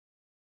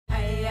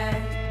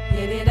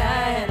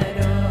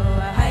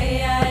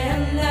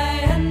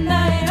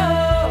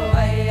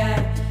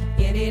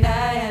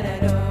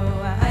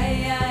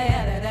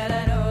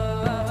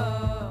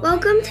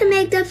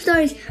Up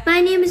Stories.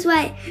 My name is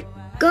Wyatt.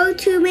 Go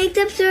to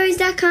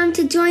makeupstories.com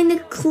to join the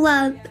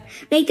club.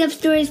 Make Up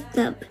Stories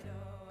Club.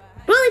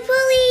 Roly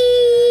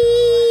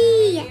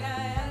poly!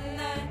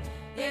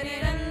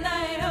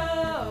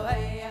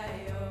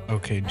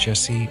 Okay,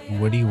 Jesse,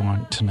 what do you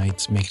want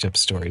tonight's Make Up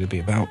Story to be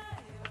about?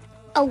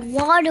 A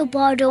water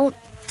bottle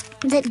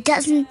that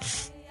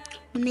doesn't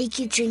make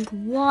you drink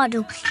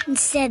water.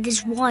 Instead,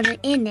 there's water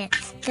in it.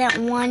 That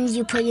when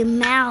you put your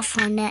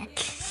mouth on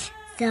it,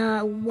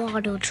 the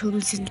water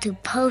turns into a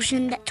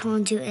potion that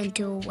turns you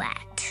into a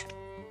rat.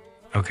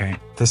 Okay,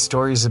 the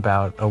story's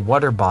about a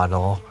water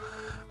bottle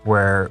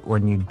where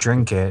when you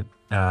drink it,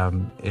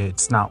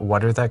 it's not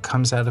water that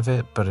comes out of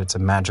it, but it's a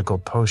magical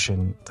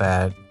potion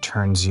that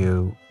turns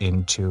you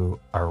into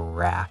a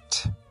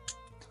rat.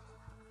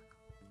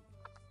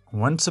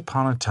 Once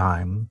upon a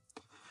time,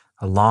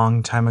 a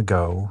long time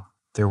ago,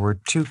 there were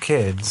two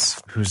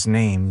kids whose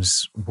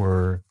names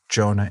were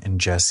Jonah and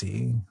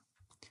Jesse.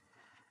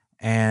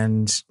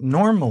 And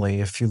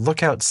normally, if you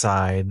look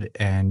outside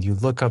and you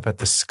look up at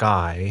the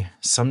sky,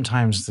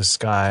 sometimes the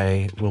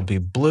sky will be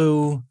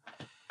blue,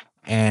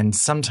 and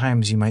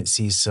sometimes you might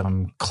see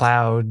some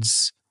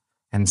clouds,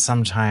 and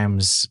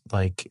sometimes,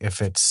 like,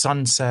 if it's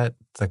sunset,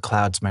 the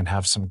clouds might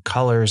have some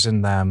colors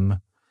in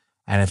them,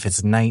 and if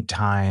it's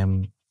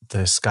nighttime,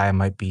 the sky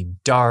might be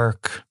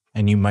dark,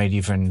 and you might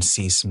even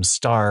see some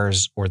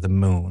stars or the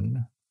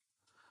moon.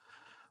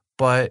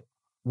 But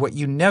what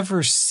you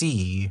never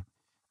see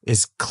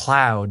is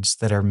clouds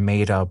that are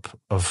made up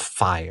of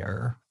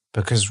fire,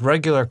 because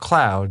regular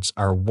clouds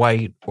are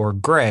white or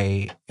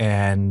gray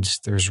and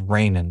there's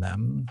rain in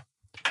them.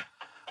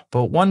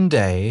 But one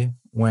day,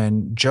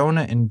 when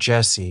Jonah and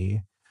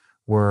Jesse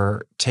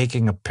were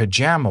taking a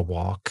pajama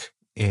walk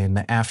in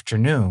the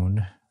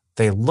afternoon,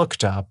 they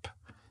looked up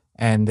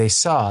and they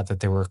saw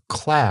that there were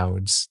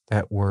clouds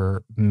that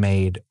were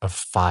made of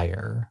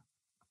fire.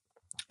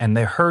 And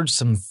they heard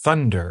some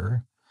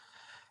thunder,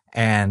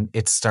 and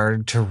it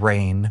started to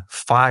rain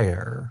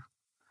fire.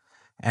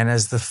 And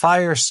as the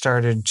fire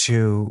started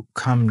to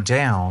come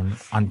down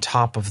on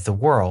top of the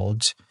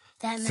world...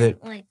 That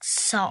meant like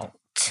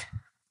salt.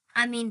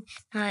 I mean,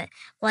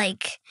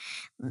 like,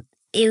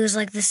 it was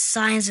like the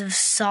size of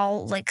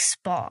salt, like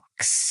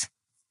sparks.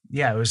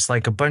 Yeah, it was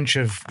like a bunch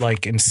of,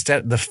 like,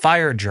 instead, the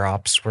fire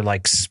drops were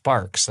like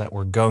sparks that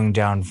were going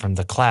down from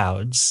the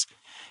clouds.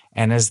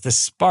 And as the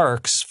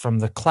sparks from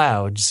the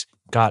clouds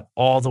got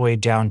all the way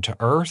down to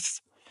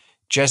earth,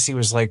 Jesse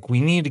was like, we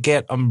need to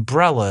get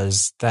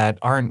umbrellas that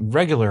aren't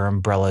regular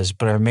umbrellas,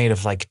 but are made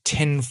of like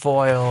tin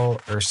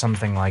foil or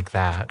something like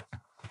that.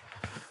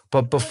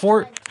 But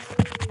before...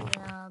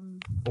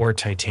 Or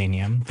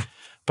titanium.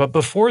 But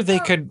before they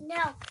could...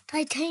 No,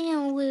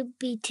 titanium would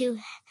be too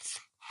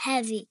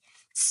heavy.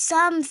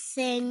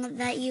 Something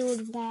that you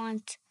would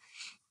want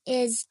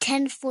is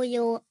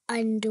tinfoil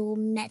under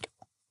metal.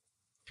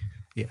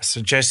 Yeah, so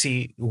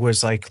Jesse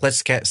was like,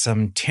 let's get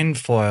some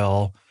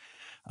tinfoil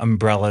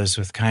umbrellas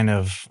with kind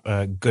of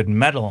good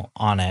metal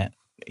on it,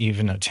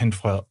 even though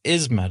tinfoil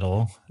is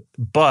metal.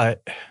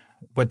 But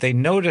what they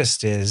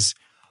noticed is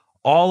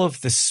all of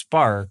the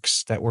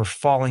sparks that were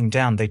falling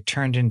down, they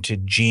turned into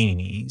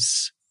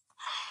genies.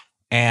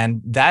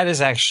 And that is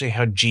actually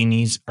how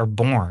genies are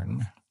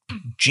born.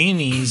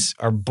 Genies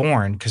are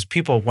born because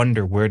people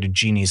wonder, where did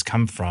genies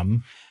come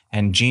from?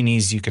 And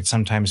genies, you could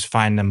sometimes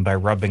find them by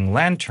rubbing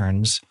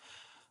lanterns.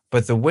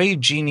 But the way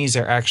genies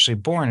are actually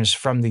born is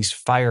from these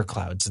fire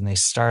clouds, and they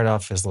start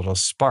off as little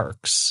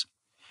sparks.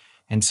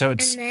 And so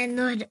it's... And then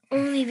there had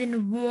only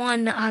been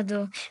one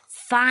other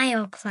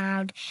fire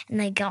cloud, and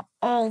they got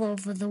all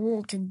over the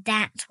world, and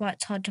that's why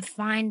it's hard to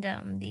find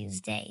them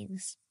these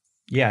days.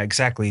 Yeah,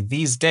 exactly.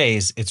 These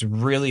days, it's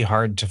really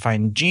hard to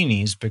find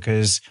genies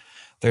because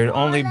there had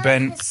only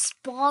been... The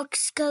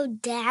sparks go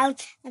down,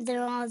 and then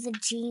all the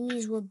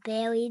genies were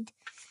buried.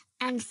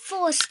 And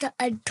first, a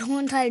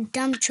entire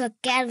dump truck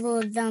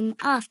gathered them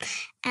up,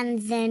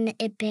 and then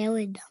it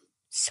buried them.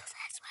 So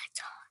that's why it's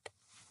hard.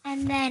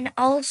 And then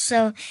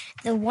also,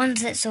 the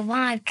ones that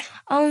survived,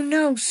 oh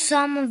no,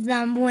 some of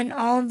them went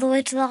all the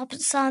way to the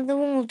opposite side of the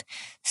world.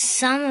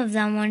 Some of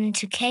them went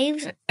into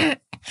caves.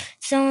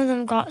 Some of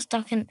them got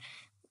stuck in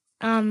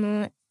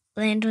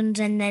lanterns,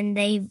 and then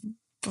they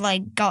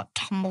got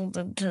tumbled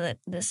into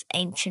this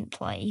ancient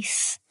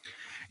place.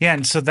 Yeah,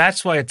 and so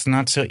that's why it's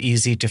not so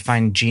easy to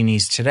find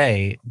genies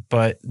today.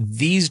 But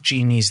these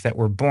genies that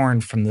were born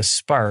from the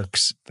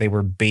sparks, they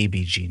were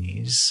baby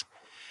genies.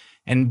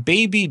 And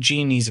baby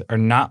genies are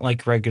not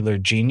like regular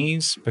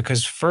genies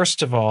because,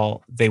 first of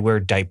all, they wear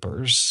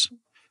diapers.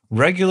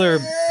 Regular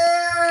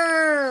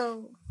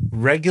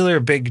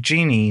big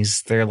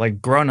genies, they're like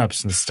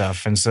grown-ups and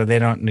stuff, and so they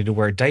don't need to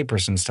wear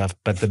diapers and stuff.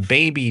 But the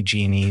baby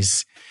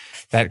genies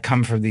that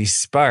come from these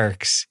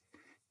sparks,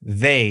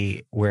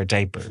 they wear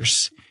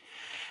diapers.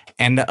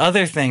 And the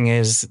other thing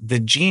is, the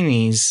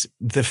genies,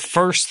 the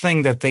first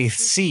thing that they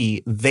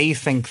see, they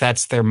think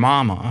that's their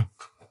mama.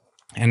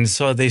 And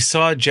so they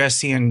saw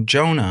Jesse and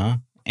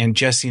Jonah, and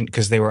Jesse,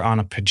 because they were on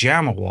a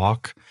pajama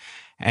walk,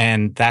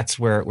 And that's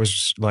where it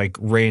was like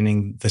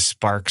raining the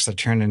sparks that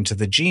turned into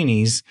the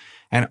genies.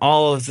 And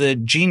all of the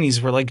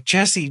genies were like,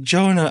 Jesse,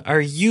 Jonah, are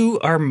you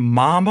our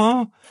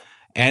mama?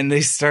 And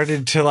they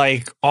started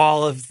to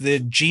all of the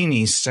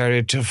genies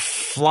started to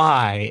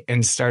fly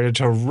and started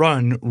to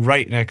run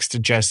right next to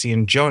Jesse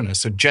and Jonah.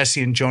 So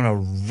Jesse and Jonah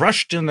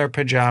rushed in their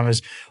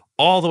pajamas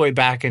all the way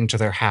back into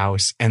their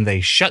house, and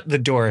they shut the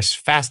door as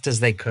fast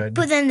as they could.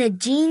 But then the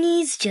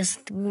genies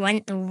just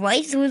went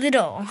right through the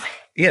door.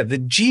 Yeah, the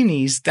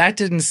genies, that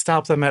didn't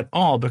stop them at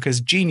all because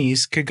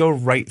genies could go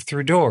right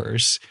through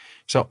doors.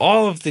 So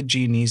all of the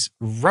genies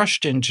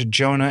rushed into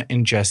Jonah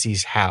and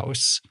Jesse's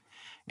house.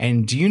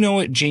 And do you know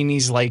what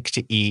genies like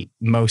to eat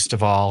most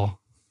of all?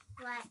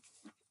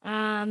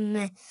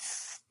 What?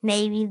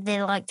 Maybe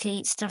they like to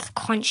eat stuff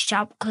crunched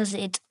up because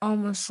it's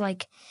almost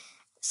like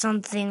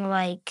something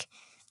like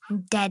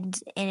dead.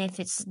 And if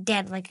it's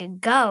dead like a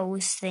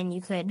ghost, then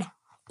you could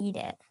eat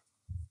it.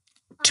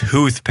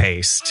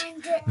 Toothpaste.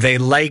 They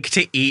like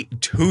to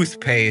eat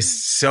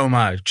toothpaste so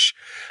much.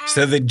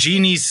 So the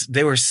genies,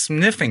 they were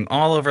sniffing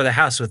all over the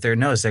house with their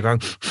nose. They're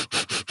going,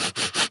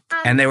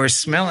 and they were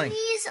smelling.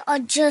 These are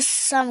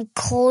just some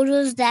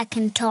quarters that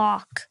can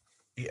talk.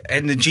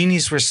 And the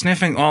genies were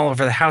sniffing all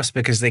over the house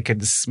because they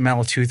could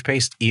smell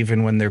toothpaste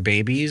even when they're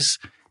babies.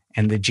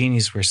 And the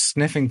genies were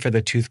sniffing for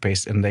the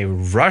toothpaste, and they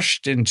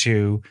rushed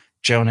into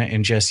Jonah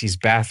and Jesse's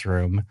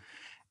bathroom,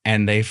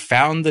 and they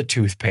found the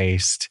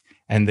toothpaste.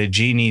 And the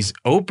genies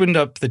opened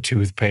up the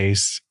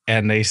toothpaste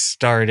and they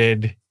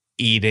started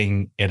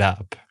eating it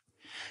up.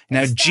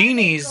 Now,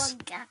 genies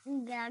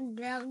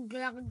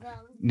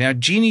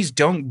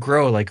don't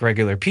grow like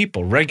regular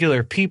people.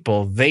 Regular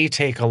people, they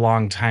take a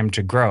long time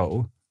to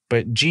grow.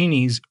 But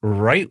genies,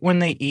 right when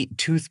they eat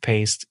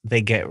toothpaste,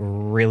 they get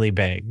really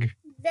big.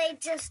 They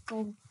just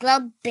go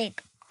glug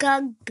big,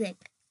 glug big,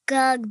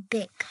 glug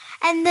big.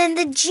 And then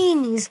the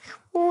genies,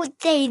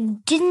 they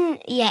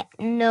didn't yet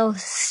know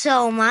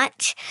so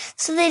much.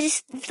 So they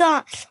just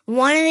thought,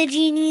 one of the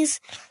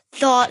genies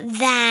thought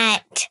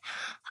that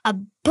a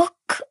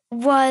book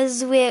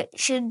was where it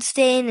should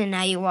stay in,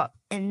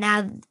 and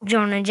now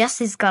Jonah and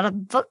Jesse's got a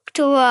book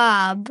to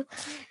rub,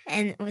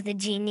 and with a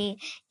genie,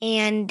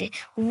 and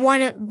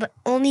but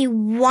only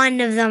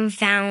one of them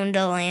found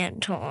a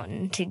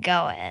lantern to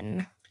go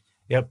in.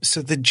 Yep.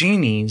 So the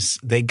genies,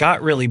 they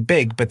got really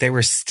big, but they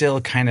were still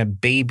kind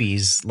of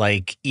babies.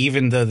 Like,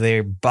 even though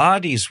their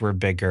bodies were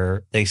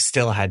bigger, they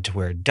still had to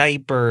wear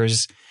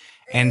diapers.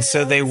 And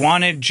so they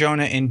wanted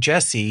Jonah and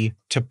Jesse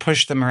to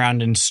push them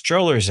around in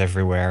strollers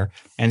everywhere.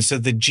 And so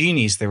the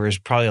genies, there was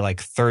probably like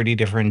 30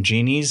 different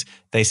genies.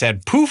 They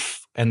said,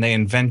 poof, and they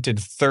invented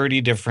 30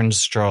 different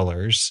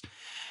strollers.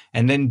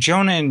 And then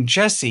Jonah and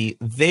Jesse,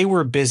 they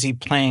were busy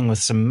playing with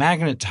some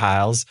magnet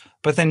tiles,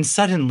 but then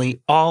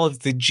suddenly all of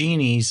the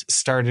genies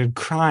started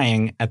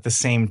crying at the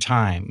same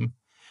time.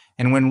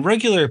 And when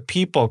regular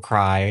people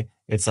cry,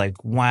 it's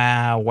like,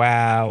 wow,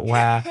 wow,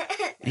 wow.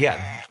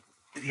 Yeah,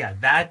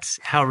 that's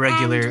how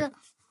regular...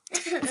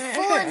 And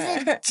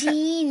for the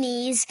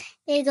genies,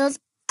 it goes...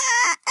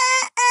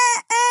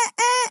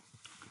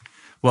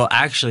 Well,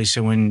 actually,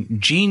 so when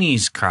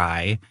genies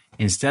cry,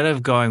 instead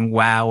of going,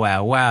 wow,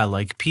 wow, wow,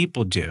 like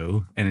people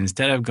do, and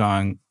instead of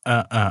going,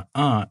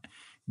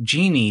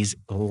 genies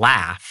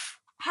laugh.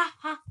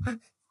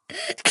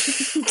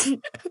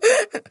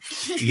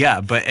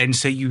 Yeah, and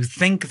so you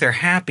think they're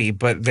happy,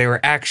 but they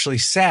were actually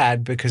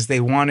sad because they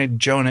wanted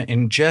Jonah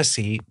and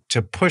Jesse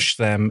to push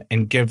them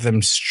and give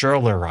them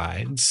stroller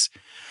rides.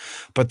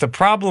 But the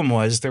problem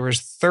was there was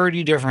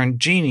 30 different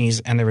genies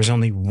and there was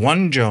only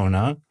one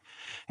Jonah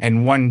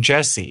and one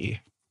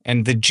Jesse.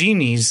 And the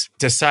genies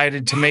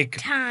decided to make...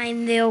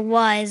 time there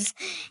was,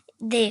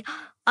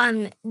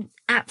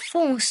 at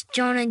first,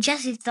 Jonah and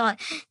Jesse thought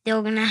they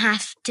were going to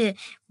have to...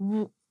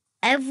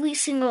 Every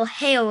single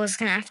hair was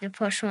going to have to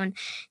push one.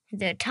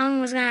 Their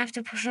tongue was going to have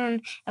to push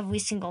one. Every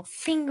single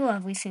finger,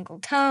 every single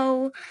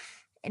toe.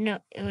 And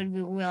it would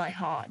be really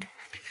hard.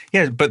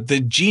 Yeah, but the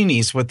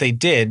genies, what they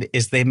did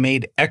is they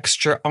made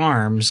extra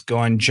arms go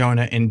on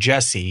Jonah and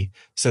Jesse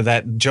so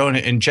that Jonah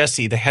and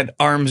Jesse, they had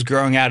arms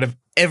growing out of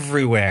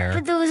everywhere.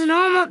 But there was an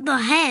arm up the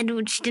head,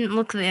 which didn't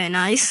look very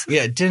nice.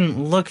 Yeah, it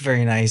didn't look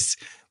very nice.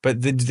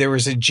 But there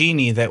was a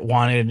genie that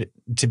wanted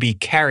to be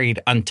carried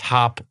on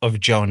top of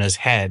Jonah's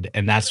head,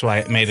 and that's why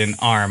it made an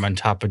arm on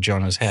top of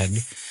Jonah's head.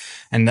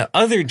 And the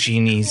other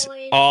genies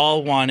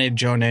all wanted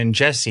Jonah and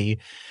Jesse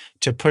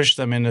to push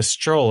them in a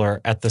stroller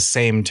at the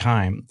same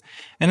time.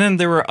 And then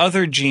there were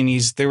other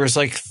genies. There was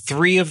like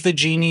 3 of the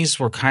genies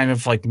were kind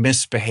of like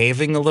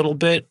misbehaving a little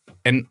bit,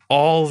 and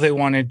all they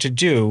wanted to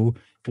do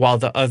while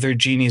the other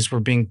genies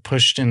were being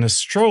pushed in the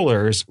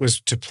strollers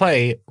was to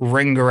play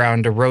Ring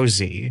Around a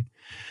Rosie.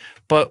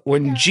 But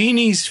when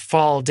genies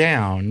fall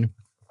down,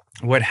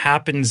 what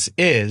happens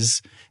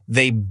is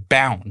they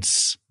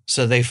bounce.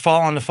 So they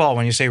fall on the fall.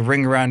 When you say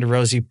ring around a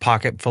rosy,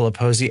 pocket full of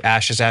posy,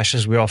 ashes,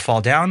 ashes, we all fall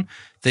down.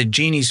 The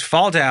genies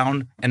fall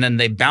down, and then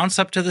they bounce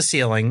up to the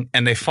ceiling,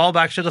 and they fall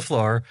back to the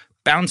floor,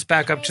 bounce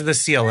back up to the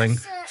ceiling,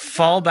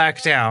 fall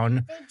back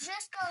down. They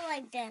just go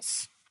like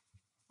this.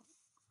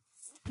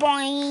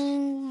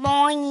 boing,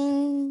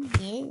 boing.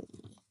 Yeah.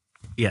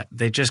 Yeah,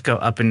 they just go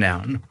up and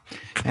down.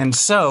 And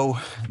so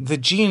the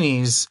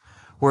genies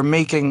were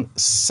making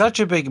such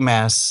a big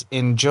mess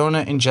in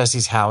Jonah and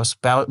Jesse's house,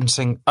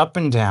 bouncing up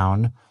and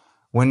down,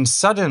 when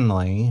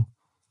suddenly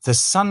the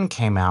sun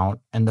came out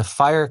and the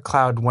fire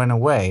cloud went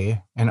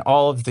away, and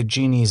all of the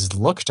genies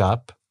looked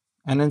up,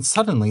 and then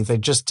suddenly they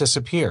just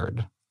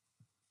disappeared.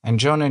 And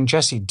Jonah and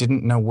Jesse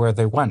didn't know where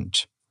they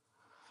went.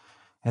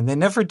 And they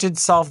never did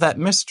solve that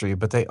mystery,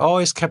 but they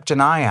always kept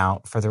an eye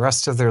out for the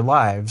rest of their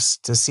lives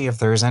to see if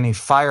there's any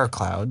fire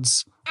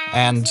clouds.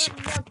 And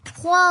the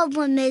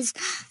problem is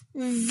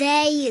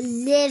they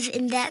live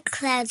in that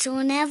cloud, so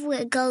whenever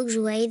it goes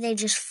away, they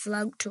just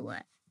float to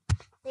it.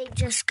 They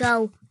just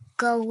go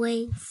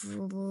away,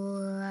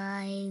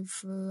 fly,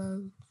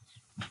 float.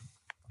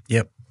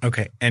 Yep.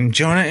 Okay. And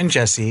Jonah and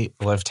Jesse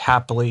lived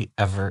happily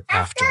ever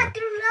after.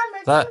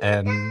 The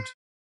end.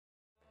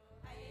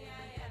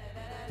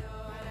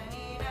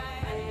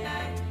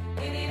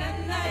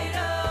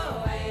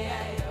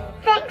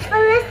 Thanks for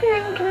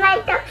listening to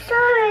Make Up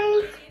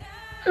Stories.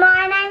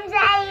 My name's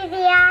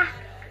Avia.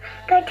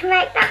 Go to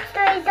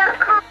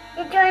makeupstories.com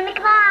to join the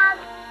club.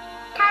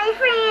 Tell your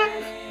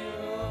friends.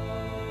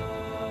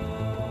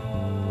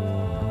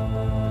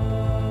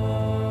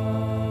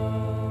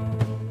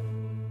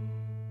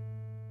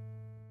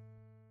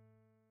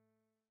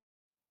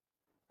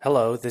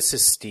 Hello, this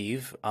is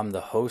Steve. I'm the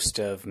host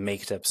of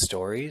Make Up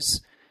Stories.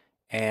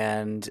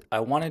 And I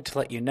wanted to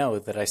let you know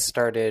that I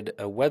started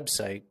a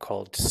website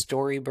called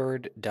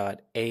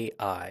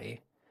storybird.ai.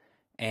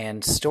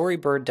 And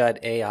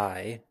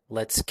storybird.ai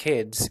lets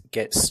kids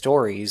get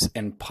stories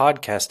and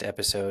podcast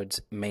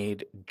episodes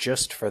made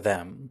just for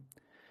them.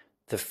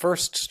 The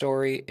first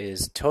story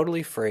is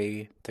totally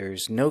free.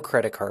 There's no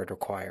credit card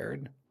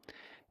required.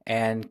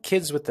 And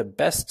kids with the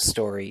best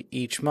story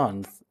each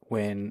month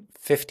win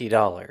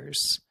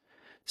 $50.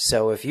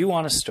 So if you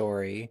want a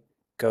story,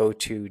 go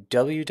to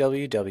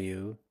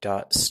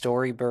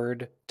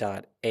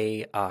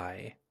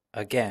www.storybird.ai.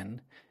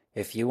 Again,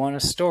 if you want a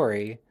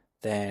story,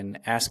 then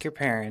ask your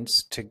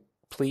parents to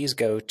please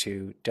go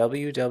to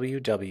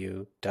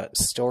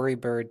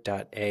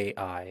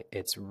www.storybird.ai.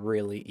 It's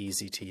really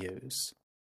easy to use.